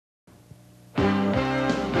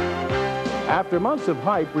After months of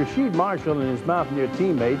hype, Rasheed Marshall and his Mountaineer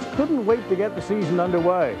teammates couldn't wait to get the season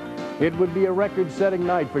underway. It would be a record-setting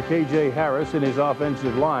night for KayJay Harris and his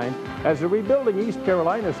offensive line as the rebuilding East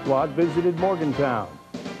Carolina squad visited Morgantown.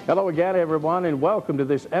 Hello again, everyone, and welcome to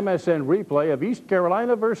this MSN replay of East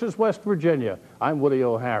Carolina versus West Virginia. I'm Woody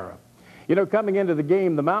O'Hara. You know, coming into the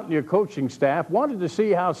game, the Mountaineer coaching staff wanted to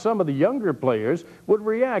see how some of the younger players would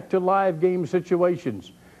react to live game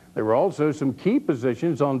situations. There were also some key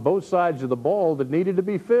positions on both sides of the ball that needed to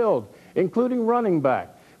be filled, including running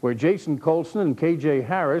back, where Jason Colson and KayJay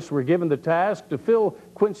Harris were given the task to fill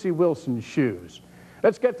Quincy Wilson's shoes.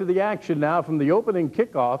 Let's get to the action now from the opening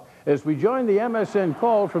kickoff as we join the MSN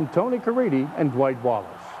call from Tony Caridi and Dwight Wallace.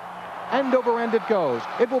 End over end it goes.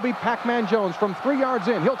 It will be Pac-Man Jones from 3 yards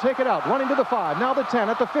in. He'll take it out, running to the 5, now the 10,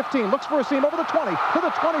 at the 15, looks for a seam over the 20, to the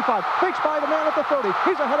 25, fakes by the man at the 30.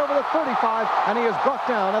 He's ahead over the 35, and he is brought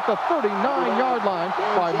down at the 39-yard line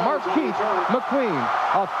by Markeith McQueen.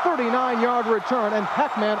 A 39-yard return, and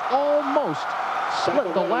Pac-Man almost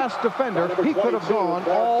split the last defender. He could have gone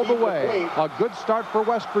all the way. A good start for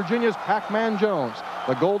West Virginia's Pac-Man Jones.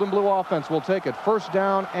 The Gold and Blue offense will take it first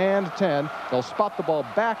down and 10. They'll spot the ball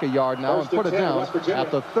back a yard now and put it down at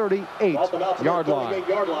the 38-yard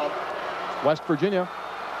line. West Virginia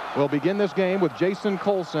will begin this game with Jason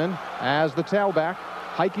Colson as the tailback.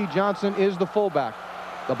 Heike Johnson is the fullback.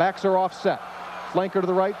 The backs are offset. Flanker to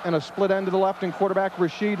the right and a split end to the left, and quarterback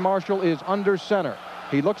Rasheed Marshall is under center.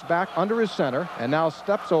 He looks back under his center and now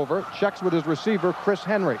steps over, checks with his receiver, Chris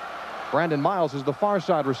Henry. Brandon Miles is the far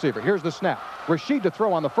side receiver. Here's the snap. Rasheed to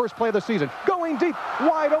throw on the first play of the season. Going deep,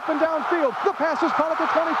 wide open downfield. The pass is caught at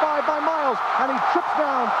the 25 by Miles, and he trips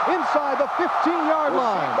down inside the 15-yard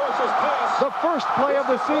line. The first play of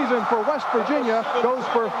the season for West Virginia goes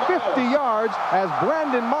for 50 yards as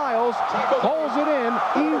Brandon Miles holds it in.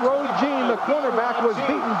 Jean, the cornerback, was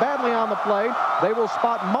beaten badly on the play. They will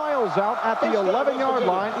spot Miles out at the 11-yard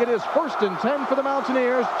line. It is first and 10 for the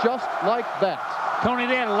Mountaineers, just like that. Tony,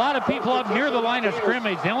 they had a lot of people up near the line of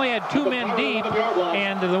scrimmage. They only had 2 men deep,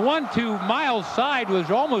 and the one to Miles' side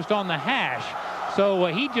was almost on the hash. So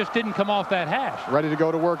he just didn't come off that hash. Ready to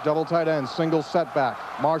go to work, double tight end, single setback.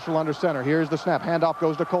 Marshall under center. Here's the snap. Handoff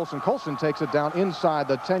goes to Colson. Colson takes it down inside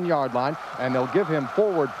the 10-yard line, and they'll give him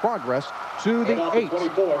forward progress to the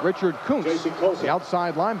 8. Richard Kuntz, the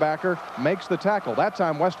outside linebacker, makes the tackle. That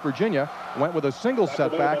time West Virginia went with a single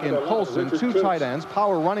setback in Colson, 2 tight ends,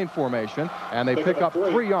 power running formation, and they pick up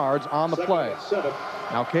 3 yards on the play.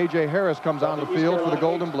 Now KayJay Harris comes on the field for the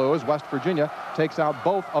Gold and Blue as West Virginia takes out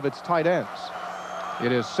both of its tight ends.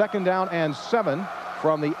 It is second down and 7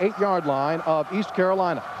 from the 8-yard line of East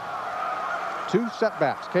Carolina. 2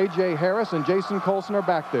 setbacks. KayJay Harris and Jason Colson are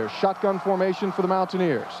back there. Shotgun formation for the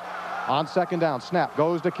Mountaineers. On second down, snap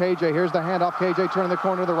goes to KayJay. Here's the handoff. KayJay turning the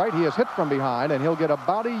corner to the right. He is hit from behind, and he'll get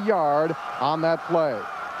about a yard on that play.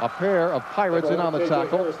 A pair of Pirates in on the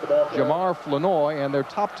tackle. Jamar Flanoy and their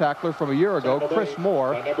top tackler from a year ago, Chris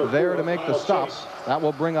Moore, there to make the stop. That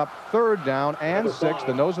will bring up third down and 6.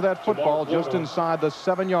 The nose of that football just inside the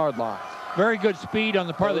 7-yard line. Very good speed on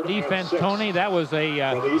the part of the defense, Tony. That was a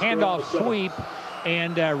handoff sweep,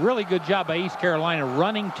 and a really good job by East Carolina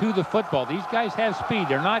running to the football. These guys have speed.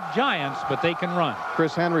 They're not giants, but they can run.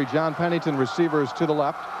 Chris Henry, John Pennington, receivers to the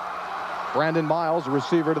left. Brandon Miles,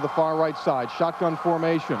 receiver to the far right side. Shotgun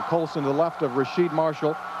formation. Colson to the left of Rasheed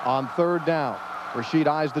Marshall on third down. Rasheed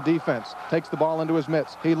eyes the defense, takes the ball into his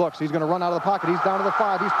mitts. He looks. He's going to run out of the pocket. He's down to the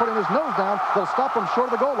 5. He's putting his nose down. They'll stop him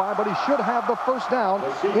short of the goal line, but he should have the first down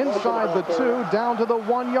inside the 2, down to the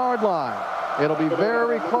 1-yard line. It'll be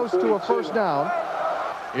very close to a first down.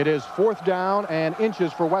 It is 4th down and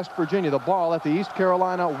inches for West Virginia. The ball at the East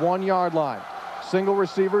Carolina 1-yard line. Single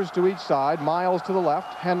receivers to each side. Miles to the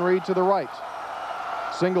left, Henry to the right.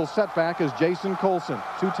 Single setback is Jason Colson.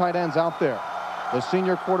 2 tight ends out there. The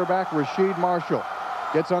senior quarterback, Rasheed Marshall,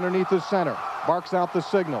 gets underneath his center, barks out the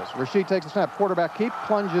signals. Rasheed takes a snap. Quarterback keep,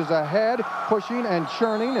 plunges ahead, pushing and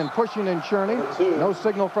churning and pushing and churning. No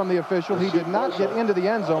signal from the official. He did not get into the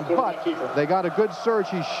end zone, but they got a good surge.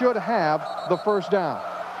 He should have the first down.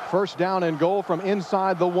 First down and goal from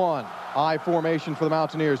inside the 1. I formation for the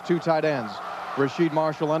Mountaineers, 2 tight ends. Rasheed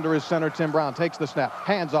Marshall under his center. Tim Brown takes the snap.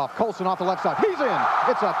 Hands off. Colson off the left side. He's in.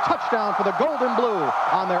 It's a touchdown for the Gold and Blue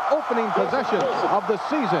on their opening possession of the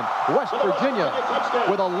season. West Virginia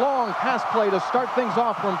with a long pass play to start things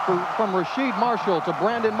off from Rasheed Marshall to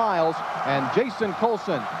Brandon Miles, and Jason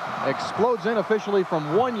Colson explodes in officially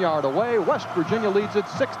from 1 yard away. West Virginia leads it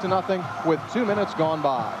 6-0 with 2 minutes gone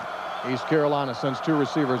by. East Carolina sends 2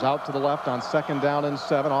 receivers out to the left on second down and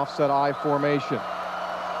 7, offset I formation.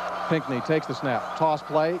 Pinckney takes the snap. Toss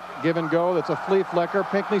play, give and go. That's a flea flicker.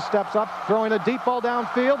 Pinckney steps up, throwing a deep ball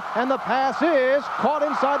downfield, and the pass is caught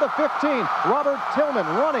inside the 15. Robert Tillman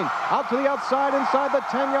running out to the outside inside the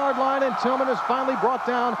 10-yard line, and Tillman is finally brought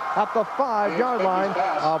down at the 5-yard line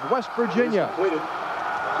of West Virginia.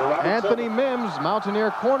 Anthony Mims,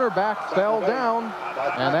 Mountaineer cornerback, fell down,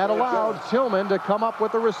 and that allowed Tillman to come up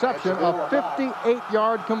with a reception, a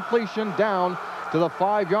 58-yard completion down to the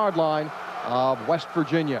 5-yard line of West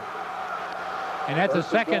Virginia. And that's the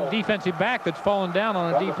second defensive back that's fallen down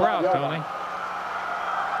on a deep route, Tony.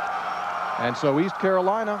 And so East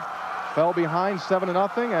Carolina fell behind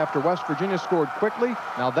 7-0 after West Virginia scored quickly.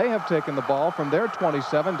 Now they have taken the ball from their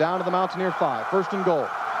 27 down to the Mountaineer 5. First and goal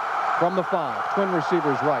from the 5. Twin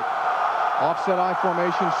receivers right. Offset I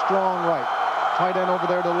formation, strong right. Tight end over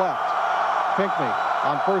there to left. Pinckney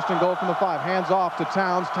on first and goal from the 5. Hands off to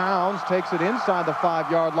Towns. Towns takes it inside the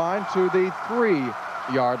 5-yard line to the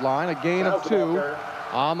 3-yard line. A gain of 2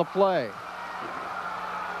 on the play.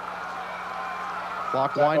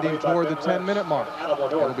 Clock winding toward the 10-minute mark.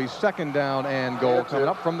 It'll be second down and goal coming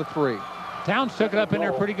up from the 3. Towns took it up in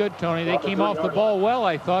there pretty good, Tony. They came off the ball well,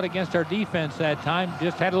 I thought, against our defense that time.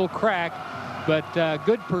 Just had a little crack, but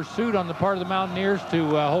good pursuit on the part of the Mountaineers to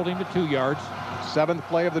hold him to 2 yards. 7th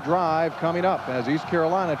play of the drive coming up as East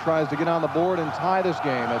Carolina tries to get on the board and tie this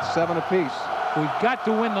game at 7 apiece. We've got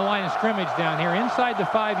to win the line of scrimmage down here. Inside the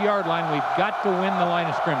 5-yard line, we've got to win the line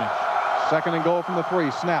of scrimmage. Second and goal from the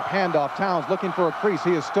 3. Snap, handoff. Towns looking for a crease.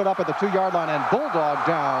 He has stood up at the 2-yard line and bulldog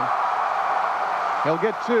down. He'll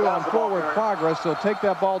get 2 on forward progress. He'll take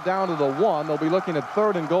that ball down to the 1. They'll be looking at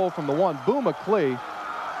 3rd and goal from the 1. Boo McClee,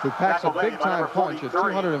 who packs a big-time punch at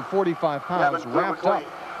 245 pounds, wrapped up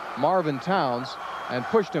Marvin Towns and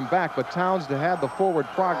pushed him back, but Towns had the forward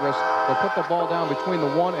progress. They'll put the ball down between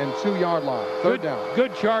the 1 and 2-yard line. Third down.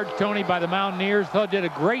 Good charge, Tony, by the Mountaineers. They did a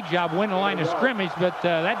great job winning the line of scrimmage, but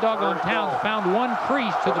that doggone Towns found one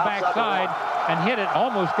crease to the backside and hit it,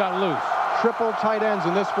 almost got loose. Triple tight ends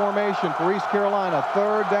in this formation for East Carolina.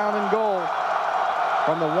 Third down and goal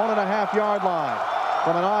from the 1.5-yard line.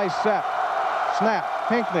 From an I set. Snap.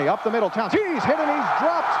 Pinckney up the middle. Towns. He's hit and he's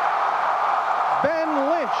dropped. Ben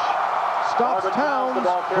Lynch stops Towns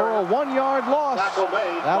for a 1-yard loss.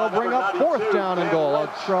 That'll bring up 4th down and goal.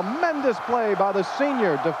 A tremendous play by the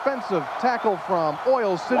senior defensive tackle from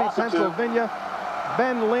Oil City, Pennsylvania.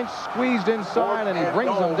 Ben Lynch squeezed inside and he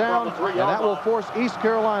brings them down, and that will force East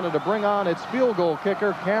Carolina to bring on its field goal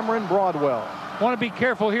kicker, Cameron Broadwell. Want to be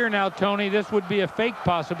careful here now, Tony. This would be a fake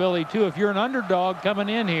possibility too if you're an underdog coming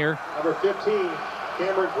in here. Number 15,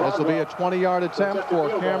 Cameron Broadwell. This will be a 20-yard attempt for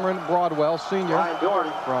Cameron Broadwell, senior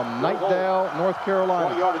from Knightdale, North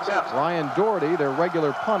Carolina. Ryan Doherty, their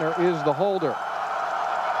regular punter, is the holder.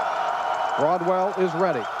 Broadwell is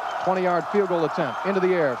ready. 20-yard field goal attempt into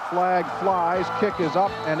the air. Flag flies. Kick is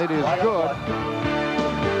up, and it is good.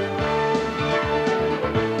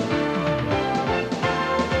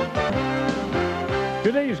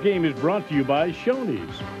 Today's game is brought to you by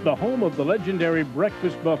Shoney's, the home of the legendary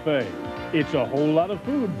breakfast buffet. It's a whole lot of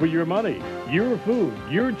food for your money. Your food,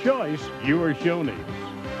 your choice, your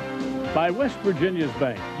Shoney's. By West Virginia's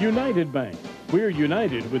Bank, United Bank. We're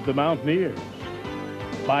united with the Mountaineers.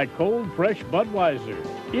 By Cold Fresh Budweiser.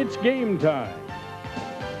 It's game time.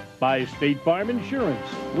 By State Farm Insurance.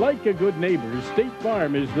 Like a good neighbor, State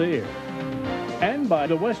Farm is there. And by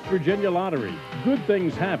the West Virginia Lottery. Good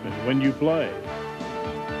things happen when you play.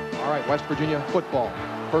 All right, West Virginia football.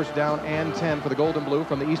 First down and 10 for the Golden Blue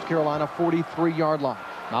from the East Carolina 43-yard line.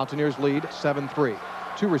 Mountaineers lead 7-3.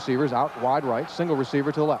 2 receivers out wide right, single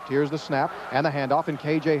receiver to the left. Here's the snap and the handoff, and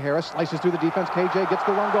KayJay Harris slices through the defense. KayJay gets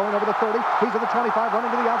the run going over the 30. He's at the 25,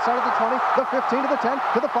 running to the outside of the 20, the 15 to the 10,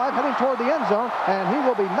 to the 5, heading toward the end zone, and he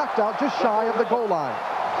will be knocked out just shy of the goal line.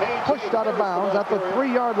 Pushed out of bounds at the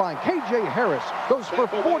 3-yard line. KayJay Harris goes for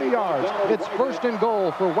 40 yards. It's first and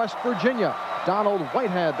goal for West Virginia. Donald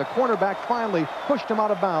Whitehead, the cornerback, finally pushed him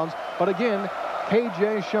out of bounds, but again,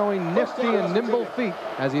 KayJay showing nifty and nimble feet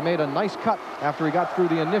as he made a nice cut after he got through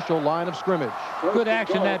the initial line of scrimmage. Good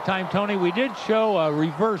action that time, Tony. We did show a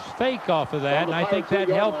reverse fake off of that, and I think that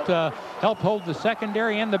helped hold the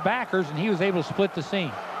secondary and the backers, and he was able to split the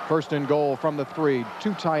seam. First and goal from the 3.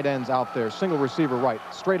 2 tight ends out there. Single receiver right.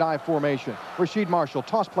 Straight I formation. Rasheed Marshall,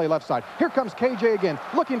 toss play left side. Here comes KayJay again,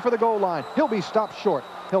 looking for the goal line. He'll be stopped short.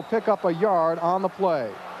 He'll pick up a yard on the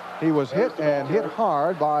play. He was hit and hit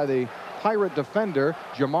hard by the Pirate defender,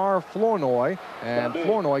 Jamar Flournoy, and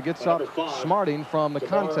Flournoy gets up smarting from the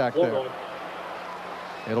contact there.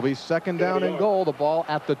 It'll be second down and goal. The ball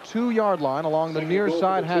at the 2-yard line along the near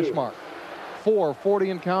side hash mark.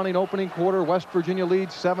 4:40 and counting opening quarter. West Virginia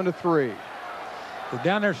leads 7-3. We're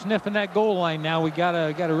down there sniffing that goal line now. We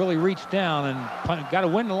gotta really reach down and gotta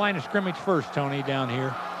win the line of scrimmage first, Tony, down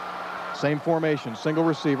here. Same formation, single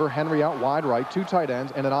receiver, Henry out wide right, 2 tight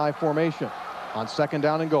ends, and an I formation. On 2nd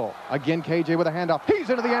down and goal. Again, KJ with a handoff. He's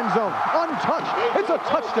into the end zone. Untouched. It's a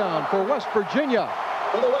touchdown for West Virginia.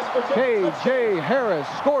 KayJay Harris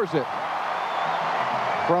scores it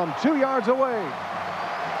from 2 yards away.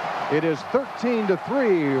 It is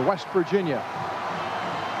 13-3 West Virginia.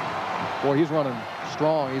 Boy, he's running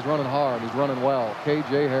strong. He's running hard. He's running well.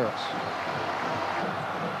 KayJay Harris.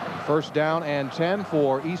 1st down and 10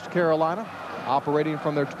 for East Carolina, operating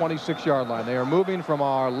from their 26-yard line. They are moving from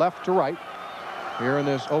our left to right here in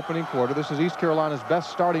this opening quarter. This is East Carolina's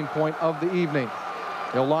best starting point of the evening.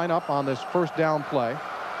 They'll line up on this 1st down play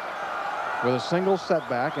with a single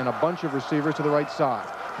setback and a bunch of receivers to the right side.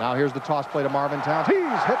 Now here's the toss play to Marvin Towns. He's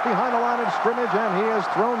hit behind the line of scrimmage, and he is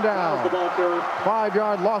thrown down.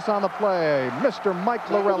 5-yard loss on the play. Mr. Mike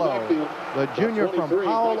Lorello, the junior from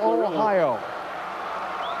Powell, Ohio,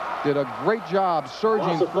 did a great job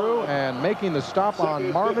surging through and making the stop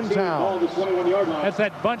on Marvin Towns. That's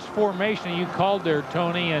that bunch formation you called there,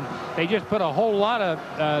 Tony, and they just put a whole lot of,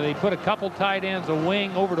 they put a couple tight ends, a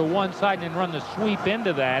wing over to one side and then run the sweep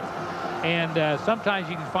into that. And sometimes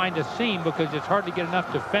you can find a seam because it's hard to get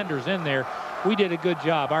enough defenders in there. We did a good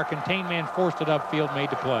job. Our contained man forced it upfield,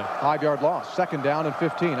 made the play. 5-yard loss, 2nd down and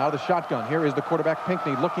 15 out of the shotgun. Here is the quarterback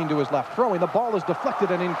Pinckney looking to his left, throwing. The ball is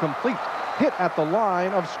deflected and incomplete. Hit at the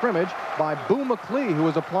line of scrimmage by Boo McLee, who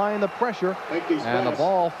is applying the pressure, and the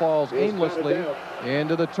ball falls aimlessly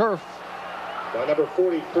into the turf. Number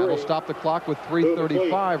 43. That'll stop the clock with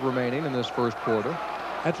 3:35 remaining in this 1st quarter.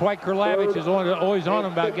 That's why Kurlavich is always on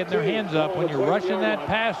them about getting their hands up. When you're rushing that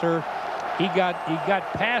passer, he got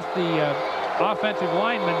past the offensive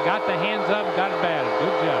lineman, got the hands up, got it batted.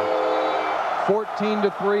 Good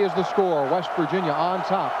job. 14-3 is the score. West Virginia on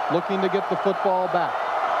top, looking to get the football back.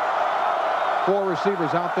 4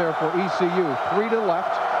 receivers out there for ECU, 3 to the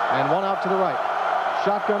left and 1 out to the right.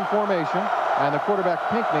 Shotgun formation, and the quarterback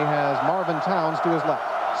Pinckney has Marvin Towns to his left.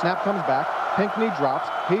 Snap comes back. Pinckney drops.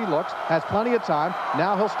 He looks, has plenty of time.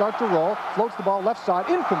 Now he'll start to roll. Floats the ball left side,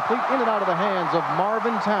 incomplete, in and out of the hands of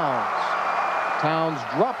Marvin Towns. Towns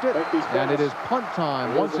dropped it, and it is punt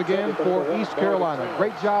time once again for East Carolina.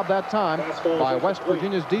 Great job that time by West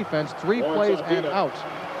Virginia's defense. 3 plays and out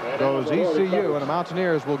goes ECU, and the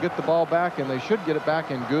Mountaineers will get the ball back, and they should get it back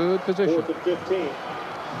in good position.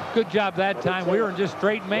 Good job that time. We were in just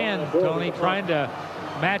straight man, Tony, trying to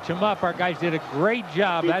match them up. Our guys did a great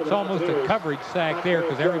job. That's almost a coverage sack there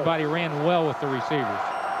because everybody ran well with the receivers.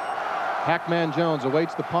 Hackman Jones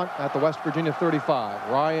awaits the punt at the West Virginia 35.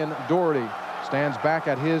 Ryan Doherty stands back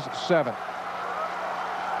at his 7.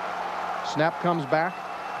 Snap comes back.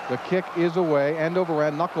 The kick is away. End over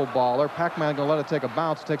end knuckleballer. Pac-Man going to let it take a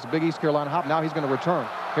bounce. Takes a big East Carolina hop. Now he's going to return.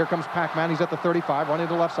 Here comes Pac-Man. He's at the 35, running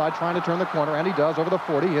to the left side, trying to turn the corner, and he does over the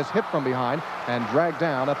 40. He is hit from behind and dragged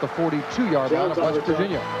down at the 42-yard line of West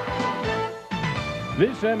Virginia.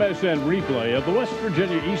 This MSN replay of the West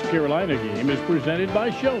Virginia East Carolina game is presented by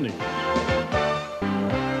Shoney's.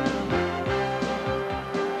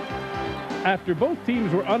 After both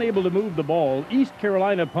teams were unable to move the ball, East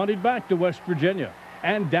Carolina punted back to West Virginia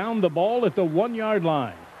and downed the ball at the 1-yard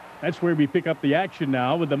line. That's where we pick up the action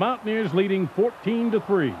now, with the Mountaineers leading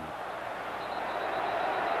 14-3.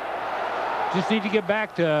 Just need to get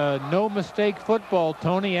back to no mistake football,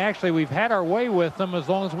 Tony. Actually, we've had our way with them as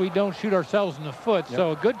long as we don't shoot ourselves in the foot. Yep.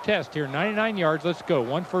 So a good test here. 99 yards. Let's go.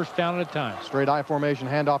 1 first down at a time. Straight I formation.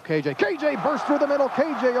 Handoff KJ. KJ bursts through the middle.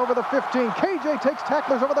 KJ over the 15. KJ takes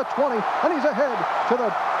tacklers over the 20, and he's ahead to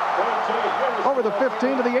the over the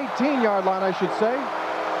 15 to the 18-yard line, I should say.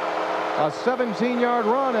 A 17-yard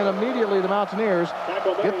run, and immediately the Mountaineers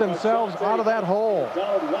get themselves out of that hole.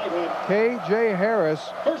 KayJay Harris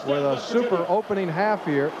with a super opening half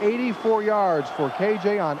here. 84 yards for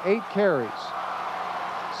KJ on 8 carries.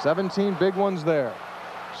 17 big ones there.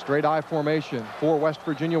 Straight I formation for West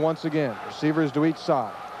Virginia once again. Receivers to each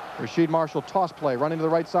side. Rasheed Marshall toss play. Running to the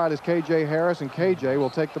right side is KayJay Harris, and KJ will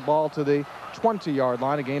take the ball to the 20-yard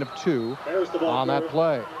line, a gain of 2 on that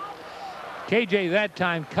play. KJ that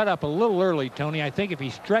time cut up a little early, Tony. I think if he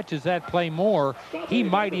stretches that play more, he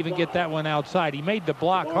might even get that one outside. He made the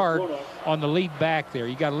block hard on the lead back there.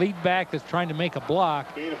 You got a lead back that's trying to make a block,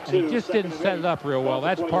 and he just didn't set it up real well.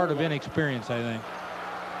 That's part of inexperience, I think.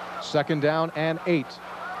 2nd down and 8.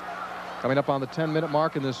 Coming up on the 10-minute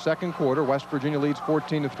mark in this 2nd quarter, West Virginia leads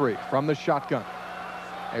 14-3 from the shotgun.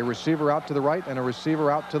 A receiver out to the right and a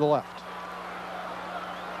receiver out to the left.